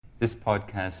This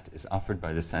podcast is offered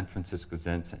by the San Francisco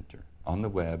Zen Center on the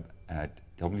web at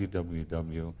www.sfcc.org.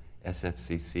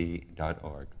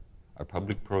 Our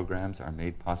public programs are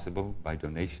made possible by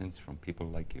donations from people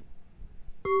like you.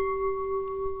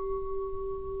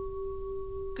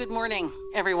 Good morning,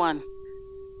 everyone.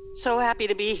 So happy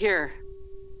to be here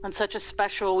on such a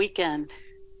special weekend.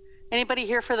 Anybody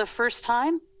here for the first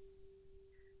time?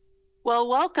 Well,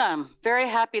 welcome. Very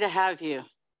happy to have you.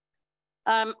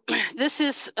 This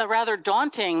is a rather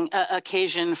daunting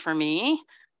occasion for me,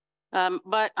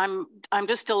 but I'm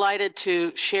just delighted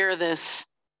to share this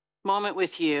moment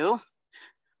with you.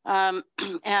 I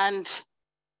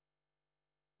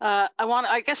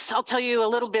guess I'll tell you a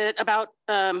little bit about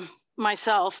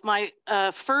myself. My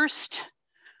first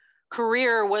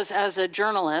career was as a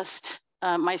journalist.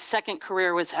 My second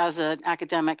career was as an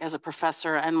academic, as a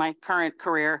professor, and my current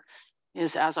career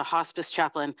is as a hospice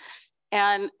chaplain.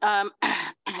 And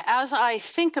as I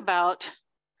think about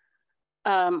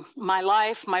my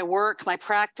life, my work, my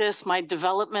practice, my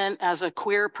development as a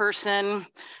queer person,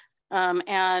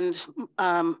 and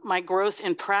my growth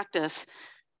in practice,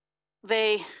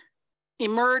 they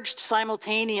emerged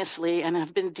simultaneously and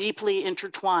have been deeply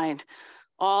intertwined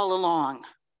all along.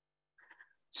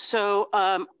 So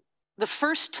the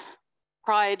first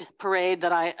Pride parade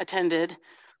that I attended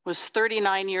was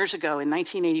 39 years ago in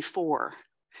 1984.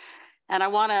 And I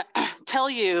want to tell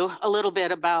you a little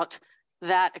bit about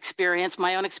that experience,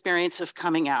 my own experience of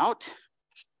coming out.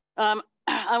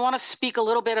 I want to speak a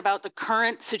little bit about the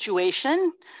current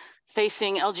situation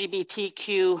facing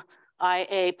LGBTQIA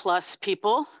plus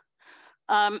people.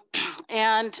 Then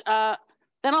I'll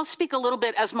speak a little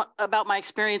bit about my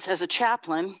experience as a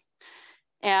chaplain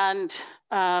and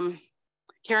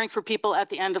caring for people at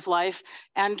the end of life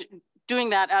and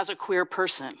doing that as a queer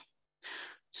person.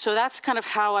 So that's kind of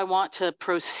how I want to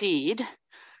proceed.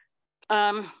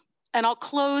 And I'll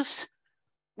close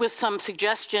with some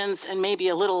suggestions and maybe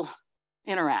a little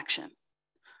interaction.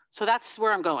 So that's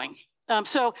where I'm going.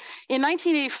 So in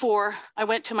 1984, I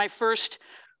went to my first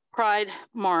Pride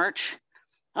March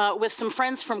with some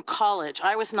friends from college.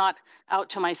 I was not out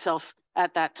to myself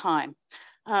at that time,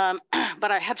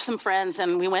 but I had some friends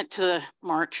and we went to the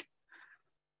march.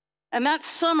 And that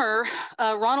summer,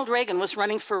 Ronald Reagan was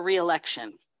running for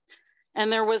re-election. And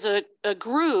there was a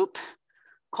group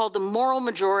called the Moral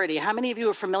Majority. How many of you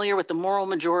are familiar with the Moral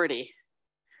Majority?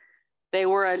 They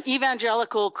were an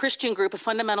evangelical Christian group, a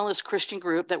fundamentalist Christian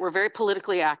group that were very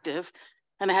politically active,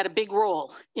 and they had a big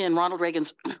role in Ronald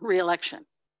Reagan's re-election.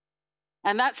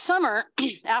 And that summer,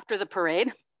 after the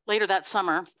parade, later that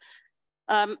summer,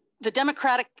 the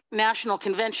Democratic National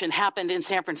Convention happened in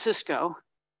San Francisco.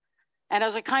 And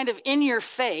as a kind of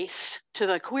in-your-face to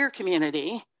the queer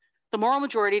community, the Moral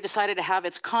Majority decided to have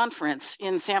its conference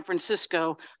in San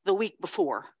Francisco the week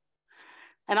before.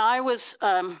 And I was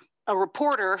a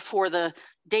reporter for the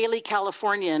Daily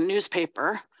Californian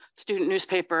newspaper, student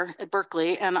newspaper at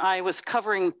Berkeley, and I was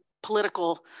covering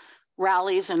political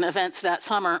rallies and events that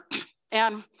summer.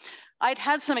 And I'd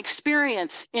had some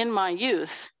experience in my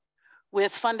youth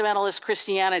with fundamentalist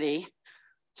Christianity,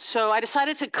 so I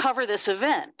decided to cover this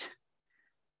event.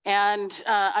 And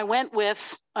I went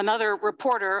with another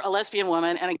reporter, a lesbian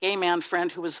woman, and a gay man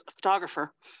friend who was a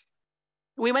photographer.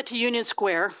 We went to Union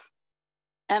Square,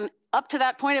 and up to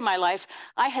that point in my life,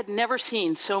 I had never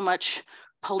seen so much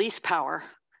police power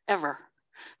ever.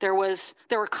 There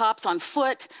were cops on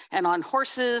foot and on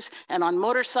horses and on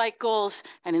motorcycles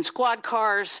and in squad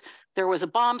cars. There was a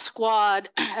bomb squad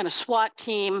and a SWAT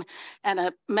team and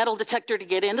a metal detector to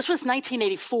get in. This was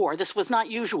 1984. This was not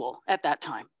usual at that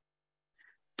time.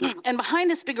 And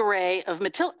behind this big array of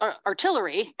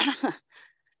artillery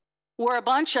were a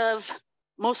bunch of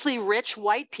mostly rich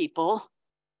white people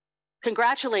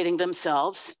congratulating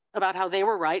themselves about how they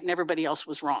were right and everybody else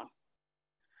was wrong.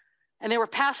 And they were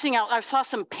passing out, I saw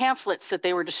some pamphlets that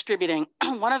they were distributing.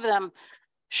 One of them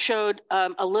showed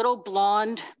a little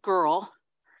blonde girl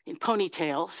in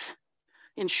ponytails,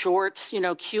 in shorts,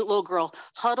 cute little girl,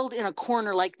 huddled in a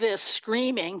corner like this,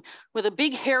 screaming with a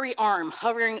big hairy arm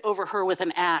hovering over her with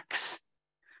an axe.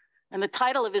 And the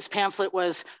title of this pamphlet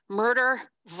was Murder,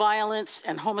 Violence,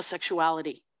 and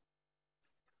Homosexuality.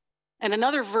 And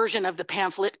another version of the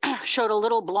pamphlet showed a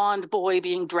little blonde boy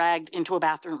being dragged into a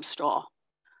bathroom stall.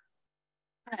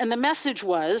 And the message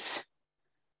was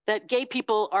that gay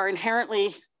people are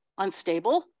inherently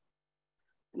unstable,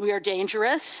 we are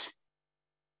dangerous,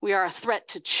 we are a threat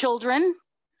to children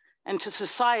and to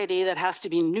society that has to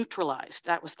be neutralized.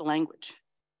 That was the language.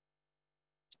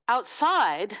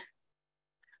 Outside,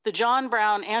 the John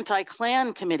Brown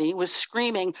Anti-Klan Committee was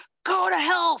screaming, "Go to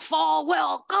hell,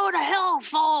 Falwell, go to hell,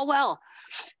 Falwell."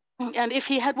 And if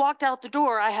he had walked out the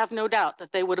door, I have no doubt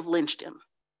that they would have lynched him.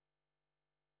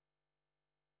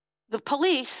 The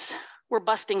police were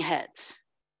busting heads.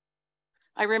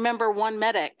 I remember one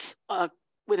medic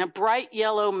with a bright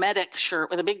yellow medic shirt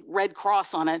with a big red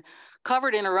cross on it,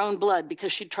 covered in her own blood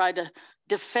because she tried to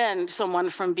defend someone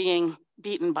from being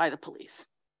beaten by the police.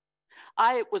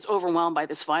 I was overwhelmed by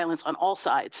this violence on all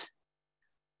sides.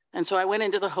 And so I went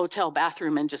into the hotel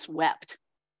bathroom and just wept.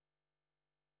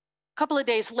 A couple of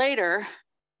days later,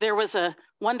 there was a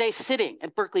one-day sitting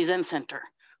at Berkeley Zen Center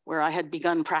where I had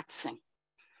begun practicing.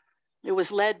 It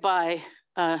was led by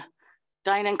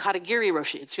Dainen Katagiri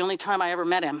Roshi. It's the only time I ever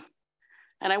met him.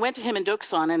 And I went to him in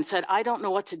Dokusan and said, I don't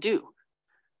know what to do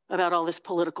about all this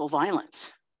political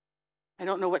violence. I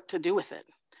don't know what to do with it.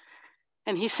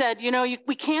 And he said,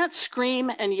 we can't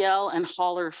scream and yell and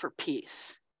holler for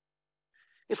peace.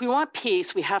 If we want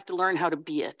peace, we have to learn how to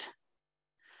be it.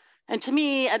 And to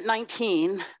me, at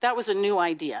 19, that was a new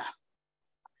idea.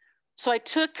 So I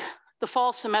took the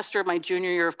fall semester of my junior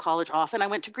year of college off and I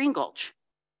went to Green Gulch.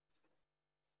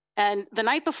 And the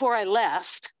night before I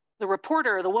left, the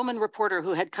woman reporter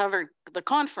who had covered the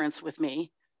conference with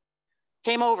me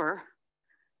came over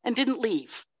and didn't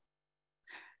leave.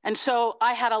 And so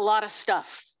I had a lot of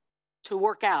stuff to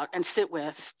work out and sit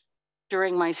with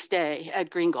during my stay at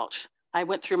Green Gulch. I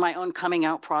went through my own coming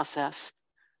out process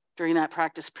during that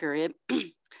practice period.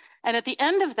 And at the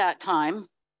end of that time,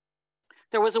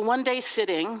 there was a one-day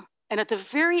sitting. And at the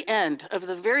very end of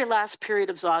the very last period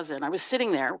of Zazen, I was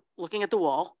sitting there looking at the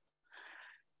wall.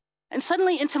 And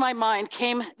suddenly into my mind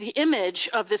came the image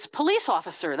of this police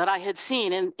officer that I had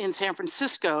seen in San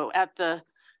Francisco at the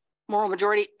Moral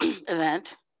Majority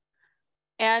event.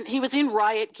 And he was in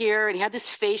riot gear and he had this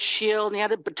face shield and he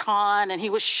had a baton and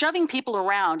he was shoving people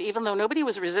around even though nobody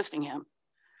was resisting him.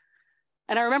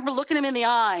 And I remember looking him in the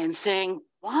eye and saying,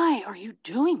 why are you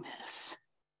doing this?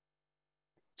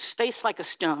 His face like a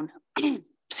stone.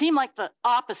 Seemed like the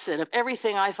opposite of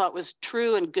everything I thought was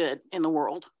true and good in the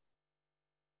world.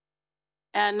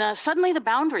 And suddenly the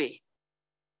boundary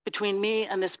between me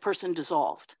and this person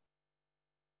dissolved.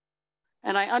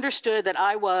 And I understood that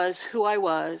I was who I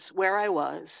was, where I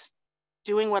was,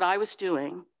 doing what I was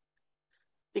doing,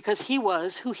 because he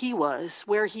was who he was,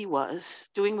 where he was,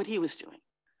 doing what he was doing.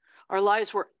 Our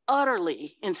lives were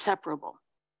utterly inseparable.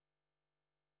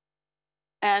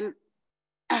 And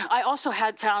I also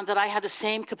had found that I had the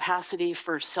same capacity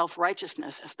for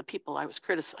self-righteousness as the people I was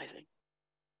criticizing.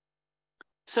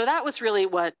 So that was really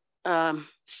what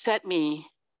set me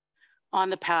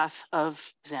on the path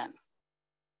of Zen.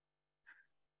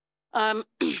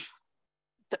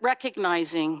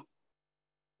 Recognizing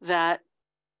that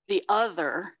the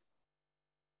other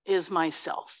is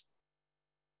myself.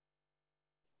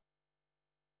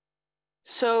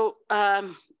 So a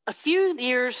few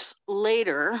years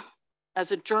later,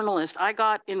 as a journalist, I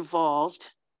got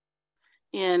involved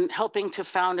in helping to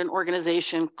found an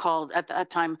organization called, at that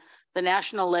time, the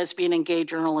National Lesbian and Gay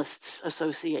Journalists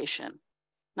Association.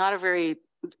 The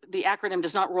acronym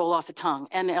does not roll off the tongue,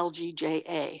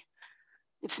 NLGJA.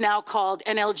 It's now called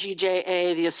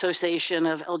NLGJA, the Association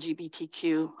of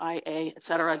LGBTQIA, et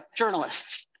cetera,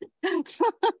 journalists.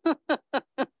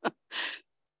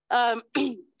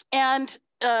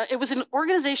 It was an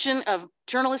organization of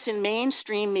journalists in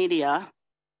mainstream media,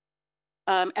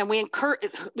 and we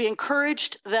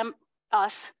encouraged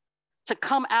us to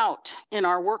come out in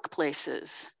our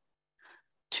workplaces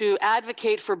to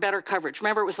advocate for better coverage.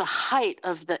 Remember, it was the height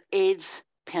of the AIDS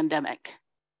pandemic,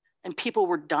 and people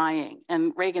were dying,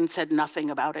 and Reagan said nothing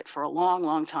about it for a long,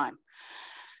 long time.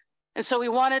 And so we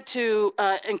wanted to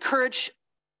encourage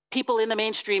people in the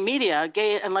mainstream media,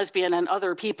 gay and lesbian and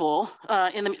other people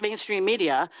in the mainstream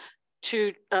media,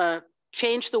 to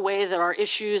change the way that our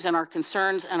issues and our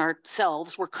concerns and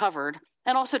ourselves were covered,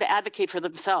 and also to advocate for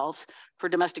themselves for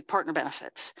domestic partner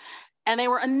benefits. And they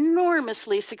were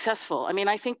enormously successful. I mean,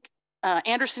 I think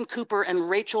Anderson Cooper and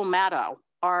Rachel Maddow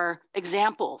are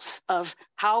examples of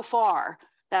how far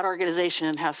that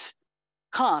organization has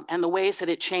come and the ways that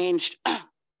it changed,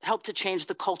 helped to change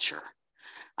the culture.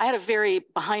 I had a very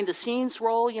behind the scenes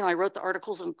role. I wrote the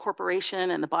articles on corporation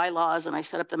and the bylaws, and I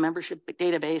set up the membership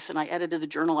database, and I edited the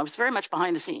journal. I was very much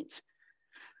behind the scenes.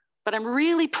 But I'm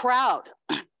really proud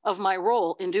of my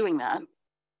role in doing that.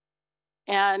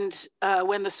 And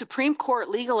when the Supreme Court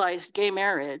legalized gay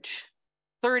marriage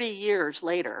 30 years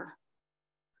later,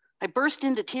 I burst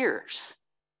into tears.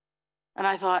 And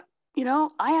I thought,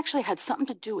 I actually had something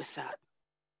to do with that.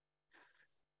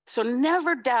 So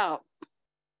never doubt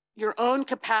your own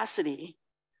capacity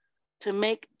to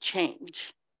make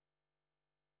change.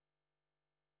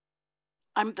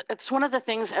 it's one of the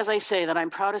things, as I say, that I'm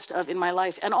proudest of in my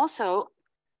life. And also,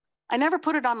 I never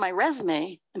put it on my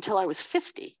resume until I was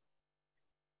 50.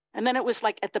 And then it was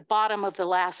like at the bottom of the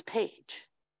last page,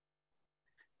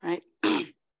 right?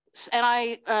 And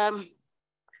I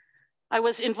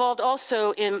was involved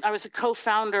also I was a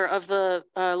co-founder of the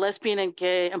Lesbian and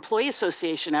Gay Employee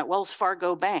Association at Wells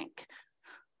Fargo Bank,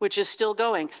 which is still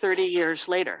going 30 years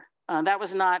later. That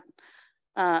was not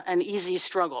an easy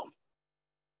struggle.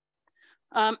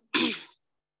 And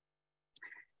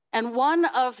one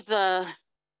of the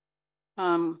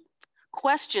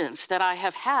questions that I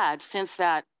have had since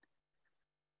that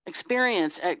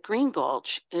experience at Green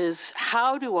Gulch is,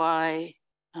 how do I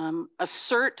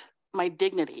assert my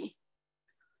dignity,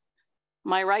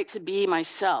 my right to be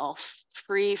myself,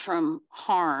 free from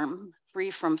harm, free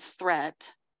from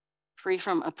threat, free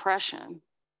from oppression,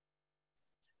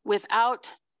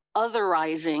 without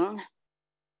otherizing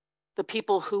the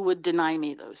people who would deny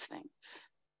me those things,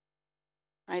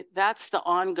 right? That's the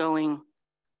ongoing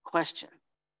question.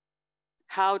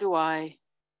 How do I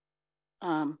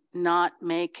not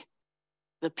make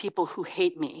the people who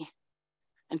hate me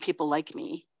and people like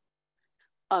me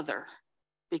other?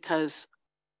 Because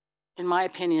in my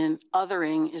opinion,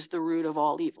 othering is the root of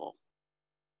all evil.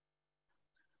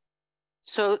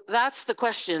 So that's the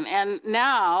question. And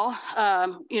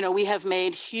now, we have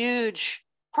made huge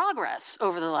progress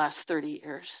over the last 30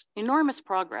 years, enormous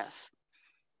progress.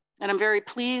 And I'm very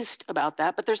pleased about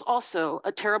that, but there's also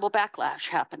a terrible backlash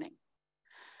happening.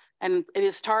 And it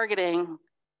is targeting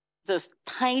this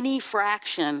tiny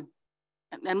fraction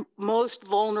and most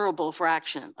vulnerable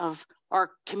fraction of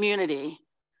our community,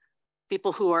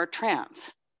 people who are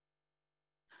trans.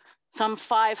 Some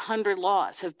 500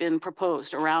 laws have been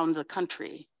proposed around the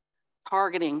country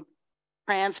targeting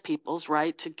trans people's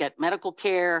right to get medical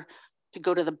care, to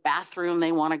go to the bathroom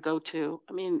they want to go to.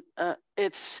 I mean,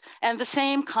 and the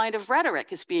same kind of rhetoric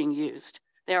is being used.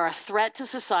 They are a threat to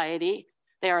society,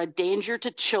 they are a danger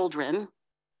to children,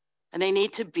 and they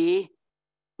need to be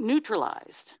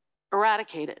neutralized,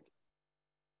 eradicated.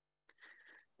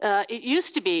 It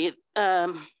used to be,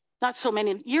 not so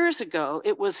many years ago,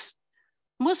 it was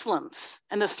Muslims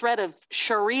and the threat of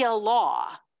Sharia law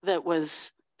that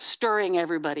was stirring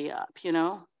everybody up,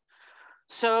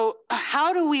 So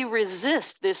how do we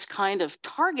resist this kind of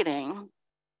targeting,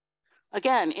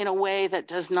 again, in a way that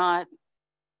does not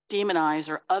demonize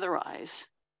or otherize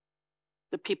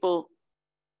the people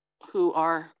who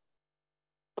are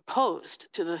opposed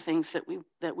to the things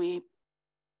that we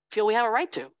feel we have a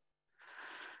right to?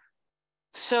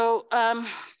 So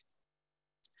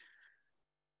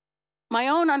my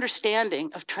own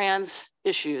understanding of trans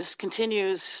issues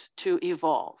continues to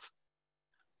evolve.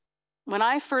 When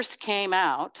I first came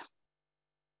out,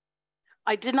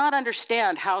 I did not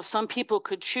understand how some people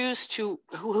could choose to,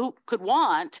 who could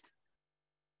want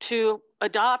to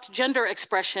adopt gender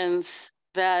expressions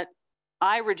that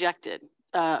I rejected,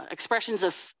 expressions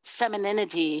of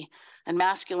femininity and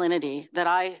masculinity that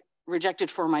I rejected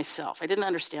for myself. I didn't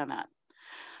understand that.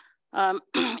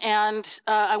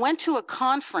 I went to a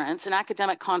conference, an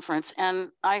academic conference, and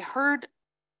I heard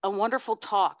a wonderful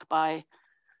talk by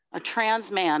a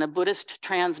trans man, a Buddhist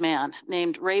trans man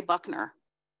named Ray Buckner,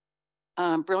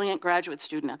 a brilliant graduate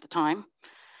student at the time.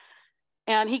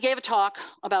 And he gave a talk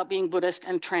about being Buddhist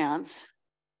and trans.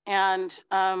 And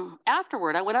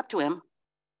afterward, I went up to him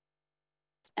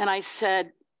and I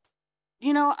said,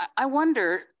 I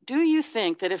wonder, do you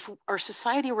think that if our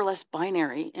society were less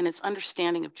binary in its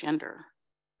understanding of gender,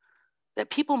 that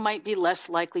people might be less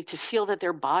likely to feel that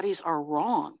their bodies are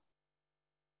wrong?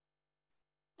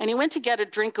 And he went to get a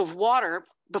drink of water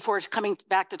before he's coming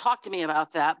back to talk to me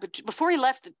about that. But before he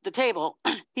left the table,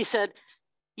 he said,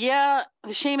 yeah,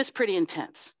 the shame is pretty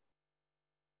intense.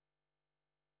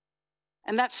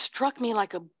 And that struck me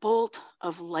like a bolt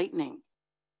of lightning.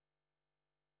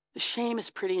 The shame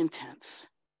is pretty intense.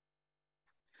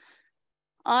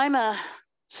 I'm a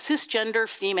cisgender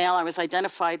female. I was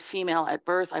identified female at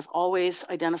birth. I've always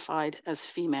identified as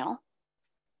female.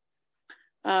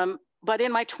 But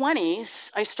in my 20s,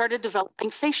 I started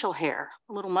developing facial hair,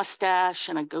 a little mustache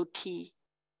and a goatee.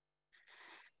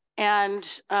 And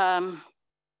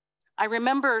I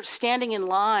remember standing in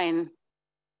line,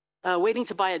 waiting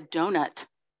to buy a donut,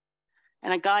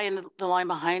 and a guy in the line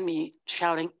behind me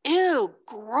shouting, "Ew,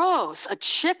 gross, a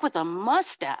chick with a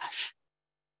mustache."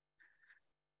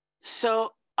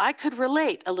 So I could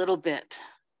relate a little bit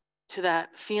to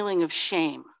that feeling of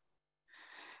shame.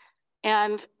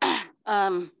 And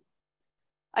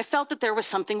I felt that there was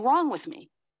something wrong with me.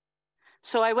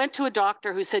 So I went to a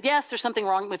doctor who said, yes, there's something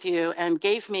wrong with you, and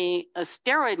gave me a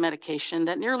steroid medication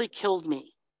that nearly killed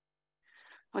me.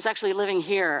 I was actually living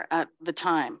here at the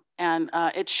time, and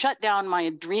it shut down my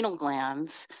adrenal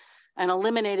glands and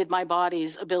eliminated my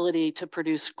body's ability to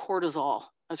produce cortisol,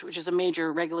 which is a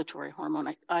major regulatory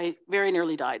hormone. I very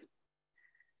nearly died.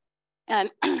 And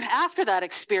after that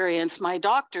experience, my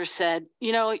doctor said,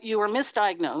 you know, you were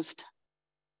misdiagnosed.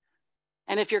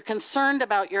 And if you're concerned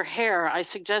about your hair, I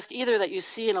suggest either that you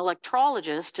see an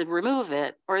electrologist to remove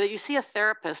it, or that you see a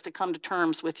therapist to come to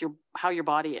terms with how your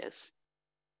body is.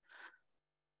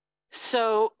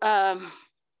 So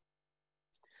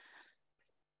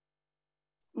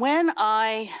when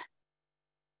I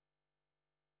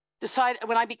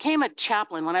became a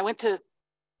chaplain, when I went to,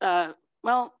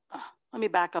 well, let me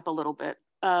back up a little bit.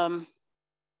 I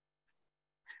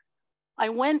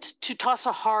went to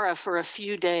Tassajara for a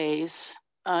few days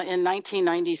in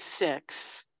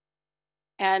 1996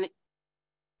 and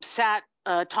sat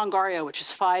Tongariro, which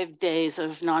is 5 days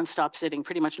of nonstop sitting,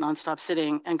 pretty much nonstop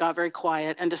sitting, and got very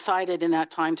quiet and decided in that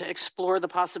time to explore the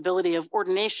possibility of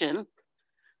ordination.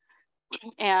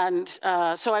 And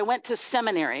so I went to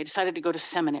seminary. I decided to go to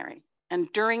seminary.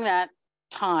 And during that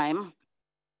time,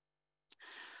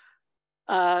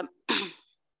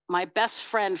 my best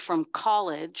friend from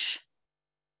college,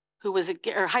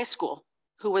 or high school,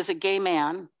 who was a gay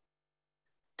man,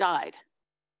 died.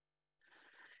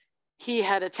 He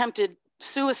had attempted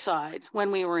suicide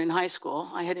when we were in high school.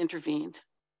 I had intervened.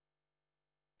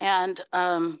 And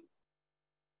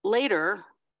later,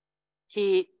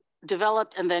 he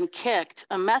developed and then kicked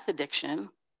a meth addiction,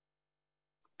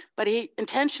 but he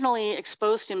intentionally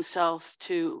exposed himself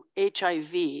to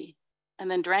HIV and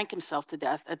then drank himself to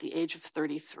death at the age of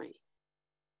 33.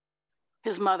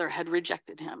 His mother had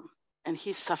rejected him, and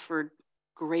he suffered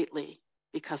greatly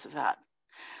because of that.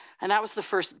 And that was the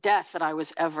first death that I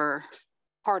was ever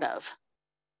part of,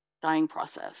 dying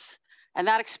process. And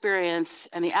that experience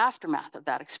and the aftermath of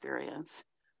that experience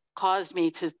caused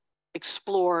me to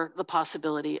explore the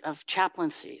possibility of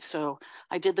chaplaincy. So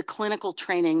I did the clinical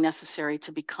training necessary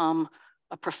to become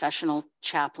a professional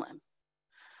chaplain.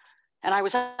 And I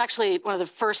was actually one of the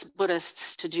first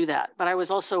Buddhists to do that, but I was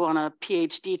also on a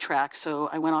PhD track. So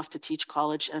I went off to teach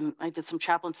college and I did some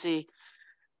chaplaincy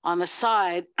on the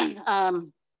side.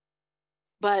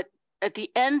 But at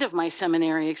the end of my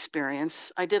seminary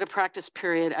experience, I did a practice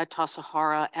period at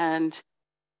Tassajara, and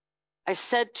I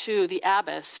said to the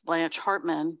abbess, Blanche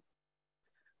Hartman,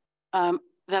 that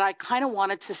I kind of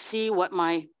wanted to see what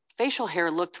my facial hair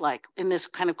looked like in this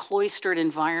kind of cloistered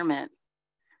environment,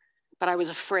 but I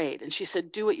was afraid. And she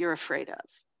said, do what you're afraid of.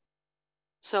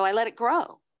 So I let it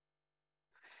grow.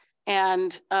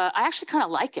 And I actually kind of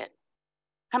like it,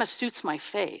 kind of suits my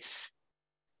face.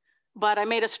 But I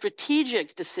made a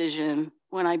strategic decision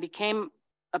when I became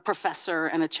a professor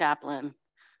and a chaplain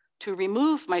to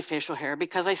remove my facial hair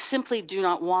because I simply do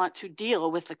not want to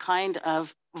deal with the kind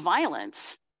of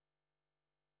violence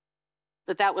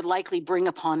that would likely bring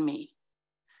upon me.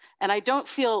 And I don't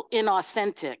feel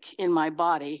inauthentic in my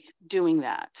body doing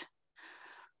that.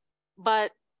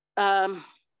 But let's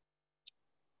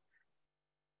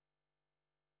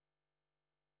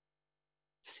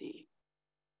see.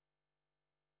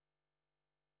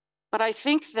 But I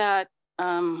think that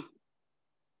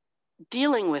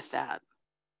dealing with that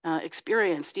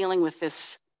experience, dealing with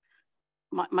this,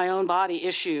 my own body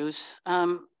issues,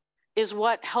 is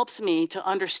what helps me to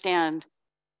understand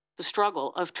the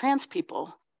struggle of trans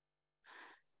people.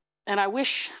 And I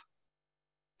wish,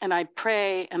 and I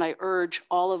pray, and I urge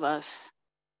all of us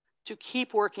to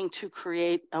keep working to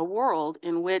create a world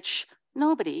in which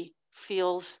nobody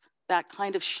feels that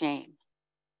kind of shame.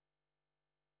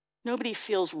 Nobody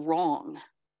feels wrong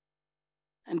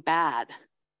and bad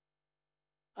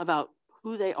about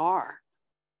who they are.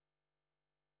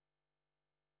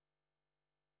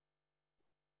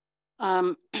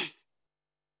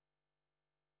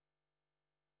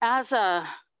 As a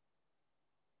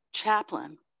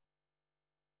chaplain,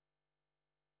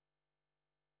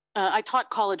 I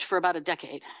taught college for about a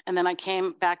decade, and then I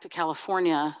came back to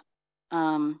California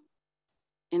in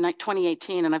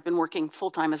 2018, and I've been working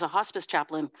full-time as a hospice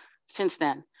chaplain since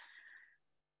then.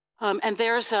 And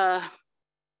there's a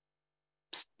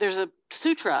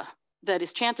sutra that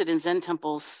is chanted in Zen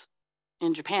temples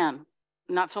in Japan,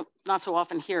 not so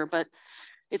often here, but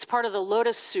it's part of the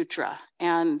Lotus Sutra,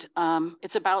 and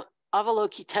it's about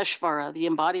Avalokiteshvara, the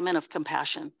embodiment of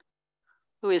compassion,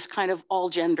 who is kind of all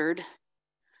gendered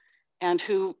and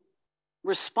who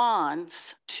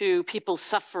responds to people's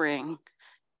suffering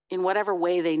in whatever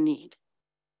way they need.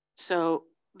 So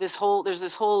there's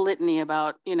this whole litany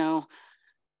about, you know,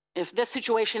 if this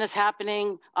situation is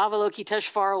happening,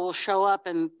 Avalokiteshvara will show up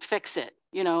and fix it,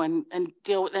 you know, and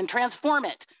deal with and transform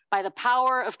it by the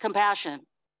power of compassion,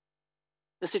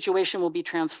 the situation will be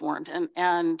transformed.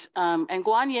 And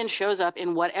Guan Yin shows up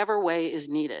in whatever way is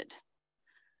needed.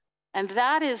 And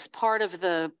that is part of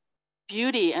the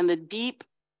beauty and the deep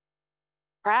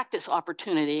practice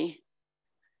opportunity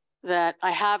that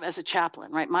I have as a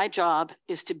chaplain, right? My job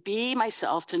is to be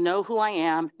myself, to know who I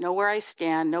am, know where I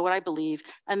stand, know what I believe,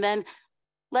 and then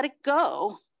let it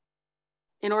go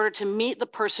in order to meet the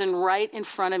person right in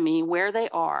front of me where they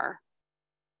are,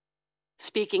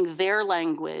 speaking their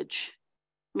language,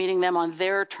 meeting them on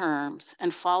their terms,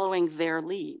 and following their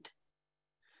lead.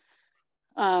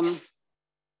 And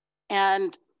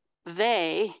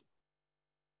they,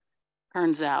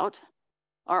 turns out,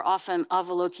 are often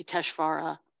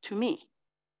Avalokiteshvara to me.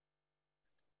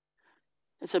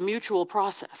 It's a mutual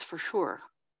process for sure.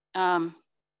 And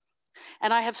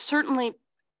I have certainly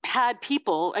had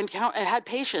people and had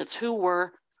patients who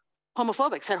were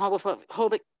homophobic, said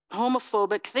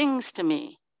homophobic things to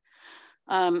me.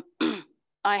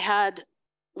 I had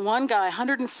one guy,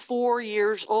 104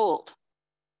 years old,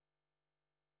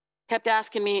 kept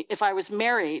asking me if I was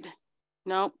married.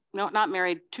 No, not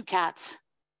married, 2 cats.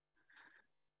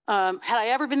 Had I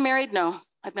ever been married? No,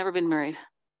 I've never been married.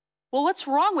 Well, what's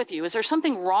wrong with you? Is there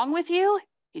something wrong with you?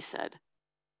 He said.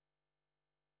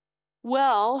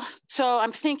 Well, so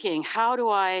I'm thinking, what do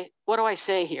I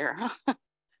say here?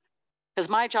 Because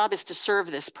my job is to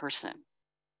serve this person.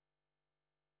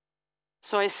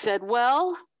 So I said,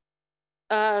 well,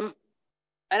 it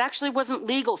actually wasn't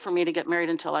legal for me to get married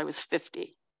until I was 50. And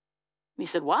he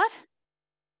said, what?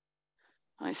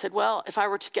 I said, well, if I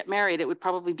were to get married, it would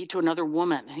probably be to another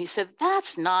woman. And he said,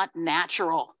 that's not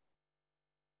natural.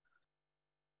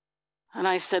 And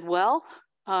I said, well,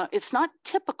 it's not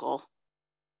typical,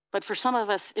 but for some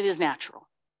of us, it is natural.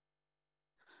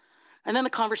 And then the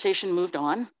conversation moved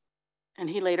on, and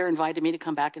he later invited me to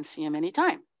come back and see him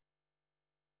anytime.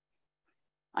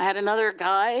 I had another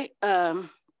guy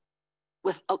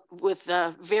with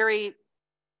very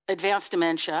advanced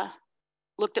dementia,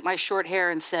 looked at my short hair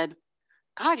and said,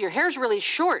 God, your hair's really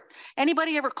short.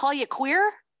 Anybody ever call you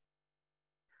queer?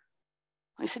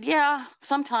 I said, yeah,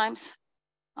 sometimes.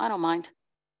 I don't mind.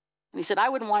 And he said, I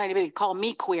wouldn't want anybody to call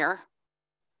me queer.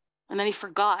 And then he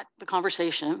forgot the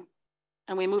conversation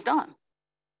and we moved on.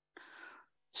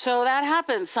 So that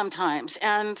happens sometimes.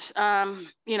 And,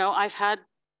 I've had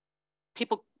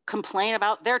people complain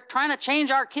about they're trying to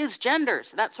change our kids'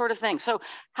 genders, that sort of thing. So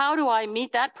how do I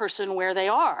meet that person where they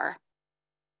are,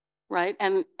 right?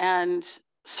 And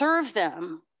serve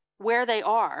them where they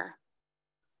are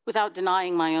without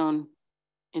denying my own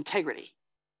integrity,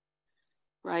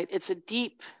 right? It's a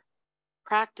deep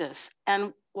practice.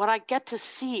 And what I get to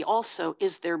see also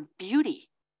is their beauty.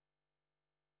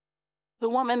 The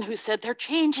woman who said they're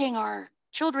changing our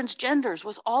children's genders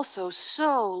was also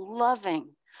so loving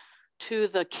to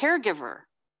the caregiver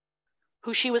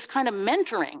who she was kind of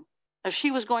mentoring as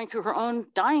she was going through her own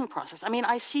dying process. I mean,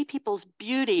 I see people's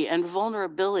beauty and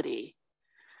vulnerability.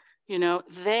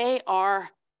 They are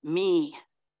me.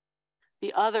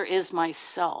 The other is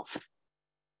myself,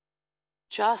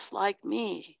 just like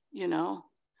me,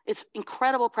 It's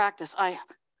incredible practice. I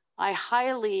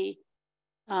highly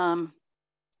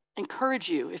encourage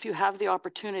you, if you have the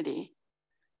opportunity,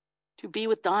 to be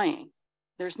with dying.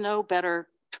 There's no better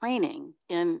training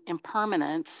in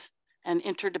impermanence and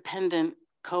interdependent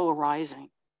co-arising.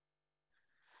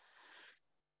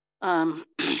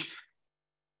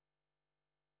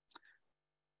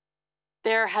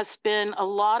 There has been a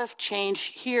lot of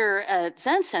change here at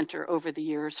Zen Center over the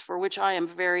years, for which I am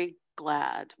very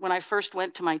glad. When I first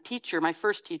went to my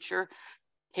first teacher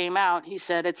came out, he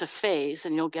said, it's a phase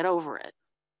and you'll get over it,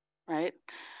 right?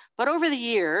 But over the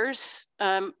years,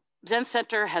 Zen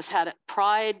Center has had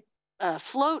pride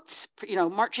floats,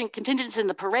 marching contingents in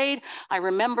the parade. I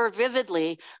remember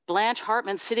vividly Blanche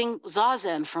Hartman sitting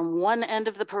zazen from one end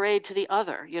of the parade to the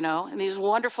other, in these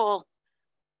wonderful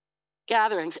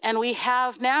gatherings. And we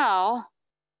have now,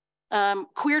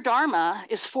 Queer Dharma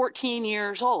is 14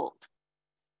 years old.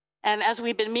 And as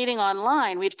we've been meeting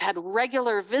online, we've had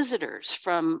regular visitors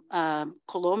from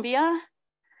Colombia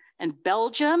and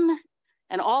Belgium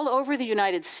and all over the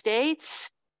United States,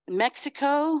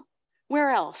 Mexico,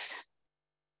 where else?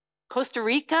 Costa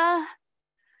Rica.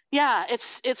 Yeah,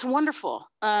 it's wonderful.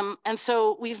 And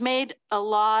so we've made a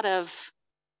lot of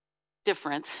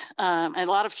difference and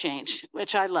a lot of change,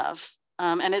 which I love.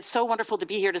 And it's so wonderful to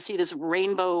be here to see this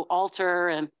rainbow altar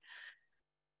and,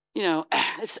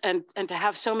 and to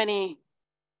have so many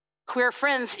queer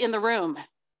friends in the room.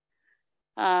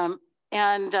 And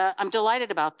I'm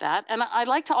delighted about that. And I'd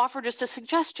like to offer just a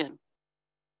suggestion.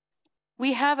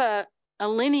 We have a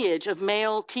lineage of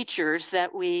male teachers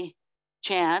that we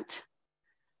chant,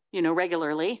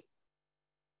 regularly.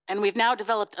 And we've now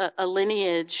developed a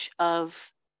lineage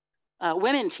of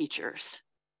women teachers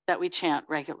that we chant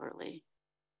regularly.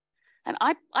 And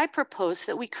I propose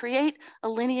that we create a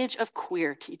lineage of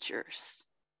queer teachers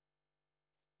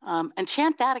and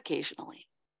chant that occasionally.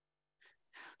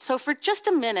 So for just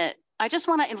a minute, I just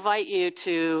want to invite you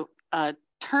to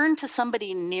turn to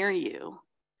somebody near you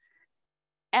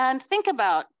and think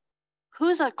about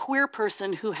who's a queer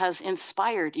person who has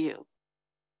inspired you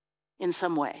in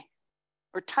some way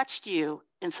or touched you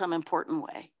in some important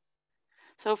way.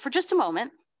 So for just a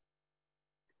moment,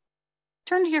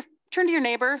 turn to your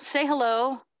neighbor, say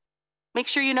hello, make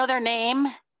sure you know their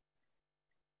name.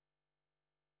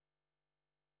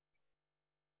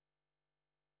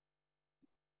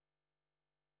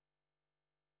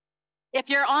 If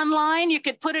you're online, you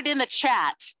could put it in the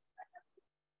chat.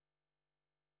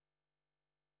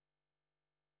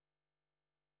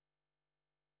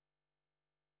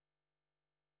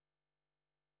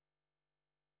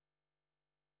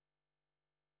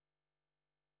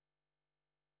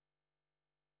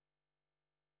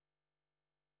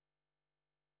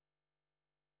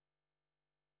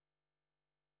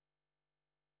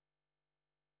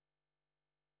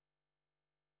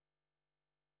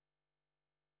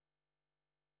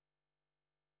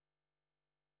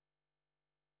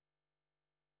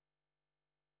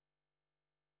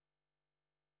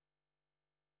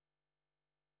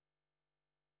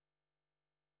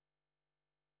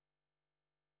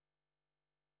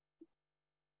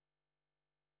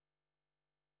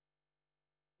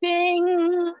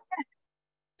 Ding.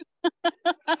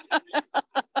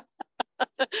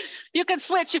 You can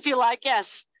switch if you like,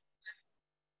 yes.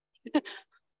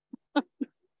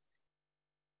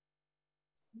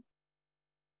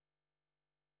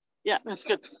 Yeah, that's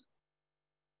good.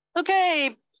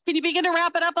 Okay, can you begin to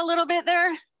wrap it up a little bit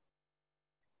there?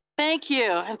 Thank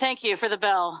you, and thank you for the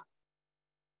bell.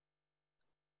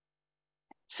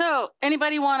 So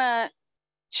anybody want to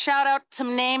shout out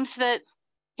some names that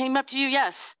came up to you?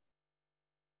 Yes.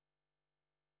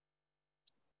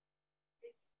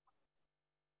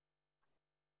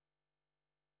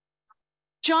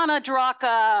 Jonna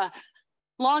Draka,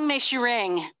 long may she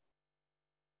ring.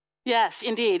 Yes,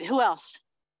 indeed. Who else?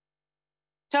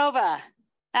 Tova,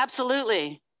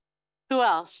 absolutely. Who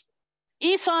else?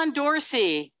 Isan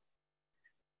Dorsey.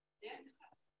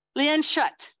 Lien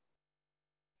Shutt.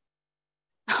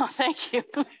 Oh, thank you.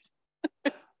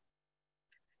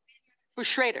 For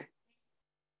Schrader.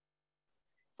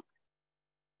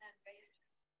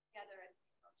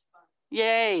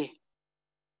 Yay.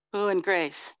 Boo and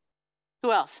Grace.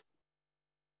 Who else?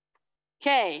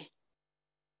 Kay.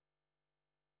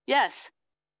 Yes.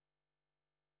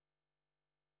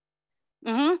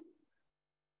 Mm-hmm.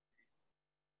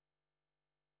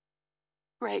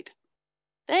 Great.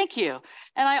 Thank you.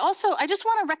 And I just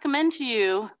want to recommend to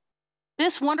you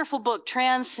this wonderful book,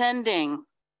 Transcending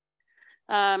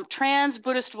Trans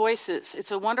Buddhist Voices.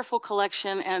 It's a wonderful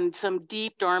collection and some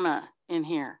deep Dharma in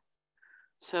here.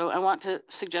 So I want to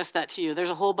suggest that to you. There's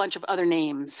a whole bunch of other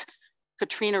names,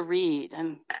 Katrina Reed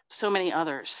and so many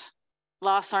others,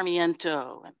 La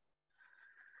Sarmiento, and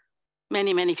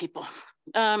many, many people.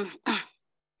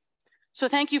 So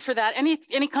thank you for that.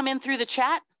 Any come in through the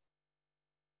chat?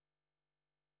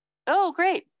 Oh,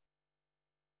 great.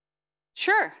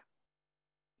 Sure.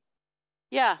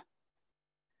 Yeah.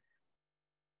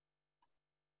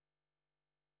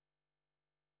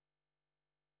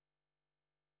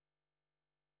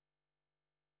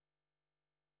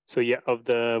 So yeah, of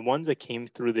the ones that came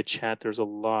through the chat, there's a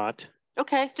lot.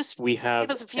 Okay, just we have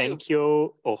give us a few.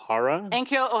 Enkyo O'Hara.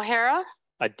 Enkyo O'Hara.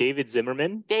 David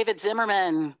Zimmerman. David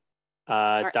Zimmerman.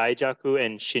 Daijaku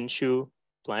and Shinshu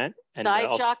Plant. And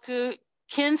Daijaku,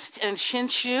 Kinst, and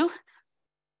Shinshu.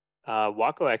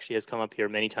 Wakoh actually has come up here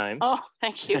many times. Oh,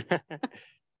 thank you.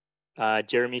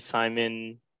 Jeremy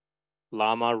Simon,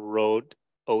 Lama Rod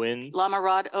Owens. Lama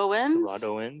Rod Owens. Rod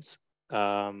Owens.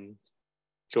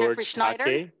 George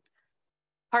Take.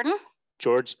 Pardon?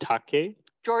 George Take.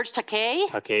 George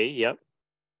Take. Take, yep.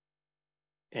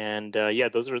 And yeah,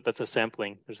 that's a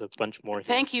sampling. There's a bunch more here.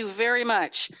 Thank you very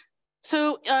much.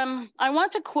 So I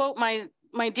want to quote my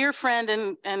dear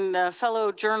friend and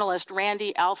fellow journalist,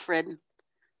 Randy Alfred,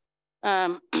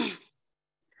 who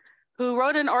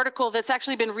wrote an article that's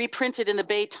actually been reprinted in the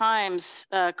Bay Times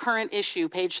current issue,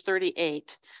 page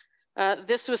 38.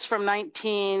 This was from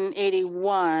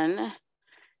 1981.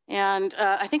 And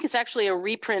I think it's actually a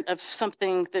reprint of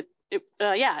something that, it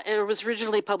was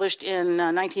originally published in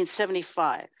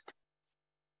 1975.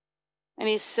 And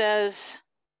he says,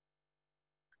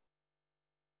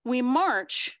 We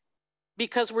march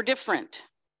because we're different.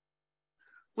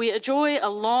 We enjoy a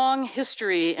long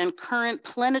history and current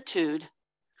plenitude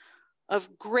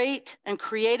of great and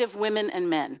creative women and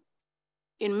men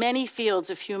in many fields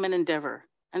of human endeavor.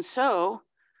 And so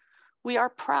we are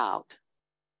proud.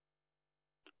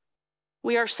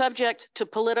 We are subject to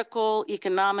political,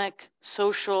 economic,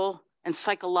 social, and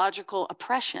psychological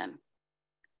oppression.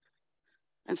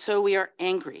 And so we are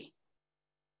angry.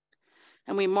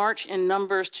 And we march in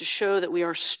numbers to show that we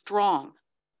are strong,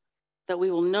 that we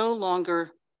will no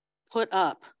longer put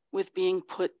up with being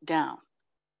put down.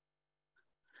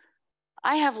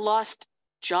 I have lost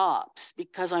jobs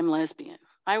because I'm lesbian.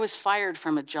 I was fired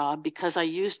from a job because I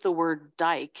used the word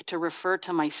dyke to refer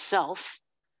to myself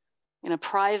in a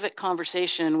private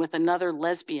conversation with another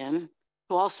lesbian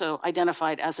who also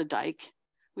identified as a dyke.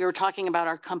 We were talking about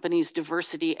our company's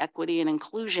diversity, equity, and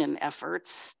inclusion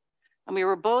efforts, and we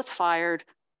were both fired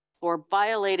for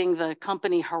violating the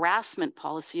company harassment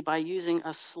policy by using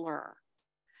a slur.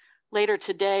 Later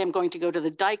today, I'm going to go to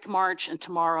the Dyke March, and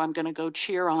tomorrow I'm going to go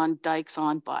cheer on dykes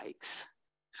on bikes.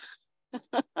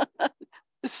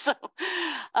 So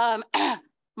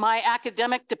my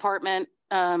academic department,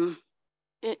 I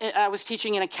was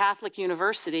teaching in a Catholic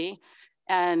university,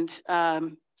 and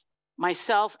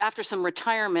myself, after some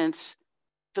retirements,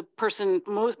 the person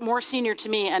more senior to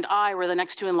me and I were the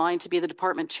next two in line to be the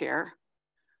department chair.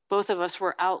 Both of us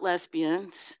were out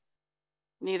lesbians.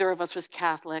 Neither of us was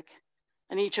Catholic.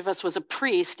 And each of us was a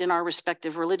priest in our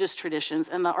respective religious traditions,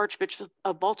 and the Archbishop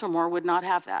of Baltimore would not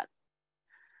have that.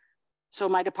 So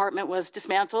my department was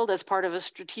dismantled as part of a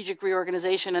strategic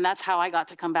reorganization, and that's how I got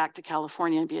to come back to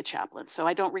California and be a chaplain. So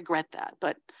I don't regret that,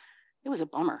 but it was a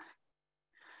bummer.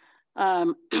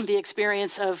 The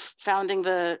experience of founding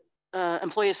the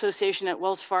Employee Association at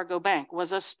Wells Fargo Bank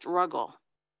was a struggle.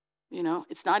 You know,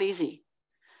 it's not easy.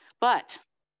 But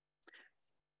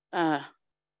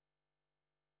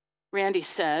Randy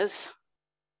says,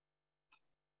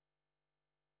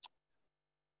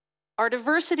 our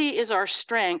diversity is our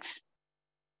strength,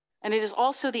 and it is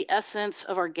also the essence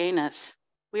of our gayness.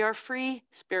 We are free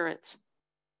spirits.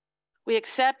 We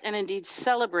accept and indeed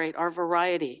celebrate our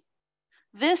variety.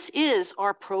 This is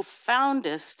our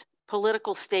profoundest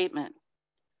political statement.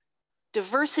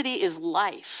 Diversity is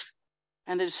life,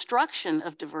 and the destruction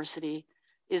of diversity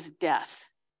is death.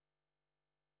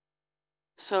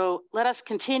 So let us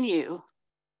continue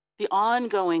the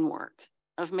ongoing work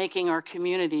of making our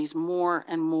communities more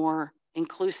and more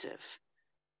inclusive.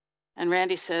 And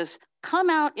Randy says,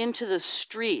 come out into the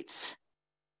streets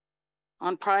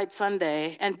on Pride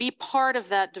Sunday and be part of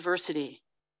that diversity.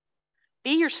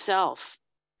 Be yourself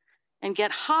and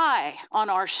get high on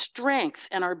our strength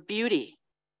and our beauty.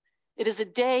 It is a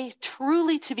day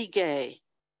truly to be gay.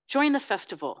 Join the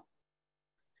festival.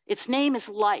 Its name is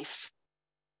life,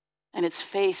 and its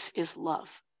face is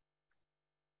love.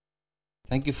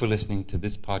 Thank you for listening to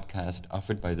this podcast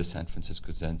offered by the San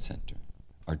Francisco Zen Center.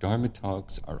 Our Dharma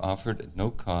talks are offered at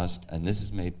no cost, and this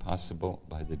is made possible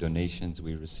by the donations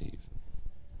we receive.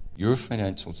 Your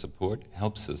financial support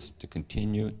helps us to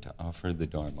continue to offer the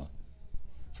Dharma.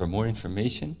 For more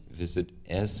information, visit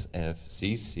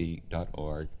sfcc.org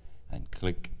and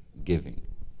click Giving.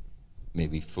 May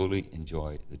we fully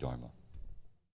enjoy the Dharma.